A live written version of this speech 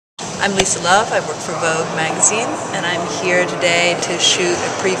I'm Lisa Love. I work for Vogue magazine, and I'm here today to shoot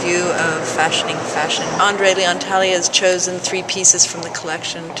a preview of Fashioning Fashion. Andre Leontaglia has chosen 3 pieces from the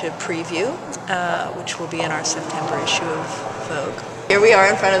collection to preview, which will be in our September issue of Vogue. Here we are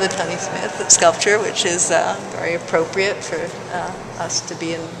in front of the Tony Smith sculpture, which is very appropriate for us to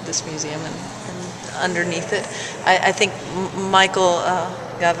be in this museum and underneath it. I think Michael,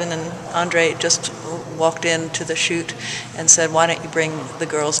 Gavin, and Andre just walked into the shoot and said, "Why don't you bring the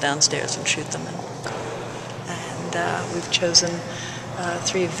girls downstairs and shoot them?" And we've chosen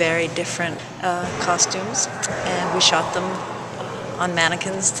 3 very different costumes, and we shot them on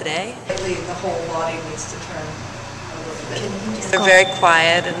mannequins today. The whole body needs to turn a little bit. They're very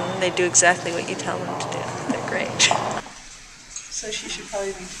quiet, and they do exactly what you tell them to do. They're great. So she should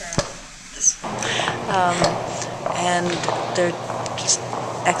probably be turned this way. And they're just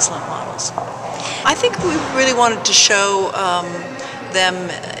excellent models. I think we really wanted to show them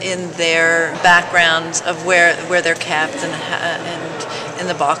in their backgrounds of where they're kept and in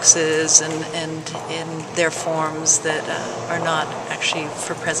the boxes and in their forms that are not actually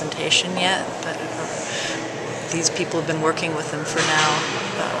for presentation yet, but these people have been working with them for now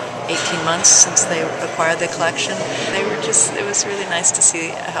 18 months since they acquired the collection. It was really nice to see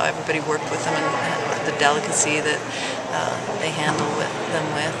how everybody worked with them and the delicacy that they handle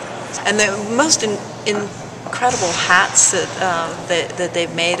them with. And the most incredible hats that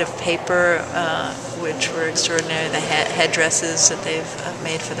they've made of paper, which were extraordinary. The headdresses that they've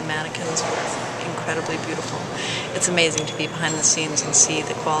made for the mannequins were incredibly beautiful. It's amazing to be behind the scenes and see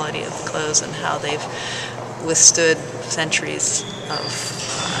the quality of the clothes and how they've withstood centuries of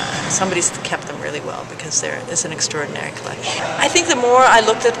somebody's kept them really well, because there is an extraordinary collection. I think the more I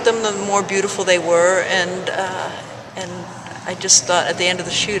looked at them, the more beautiful they were, and I just thought at the end of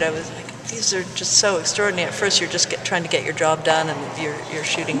the shoot, I was like, these are just so extraordinary. At first, you're just trying to get your job done, and you're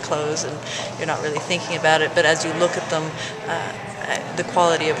shooting clothes, and you're not really thinking about it. But as you look at them, the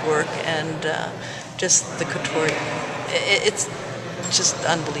quality of work and just the couture, it's just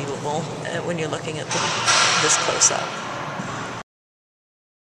unbelievable when you're looking at them this close up.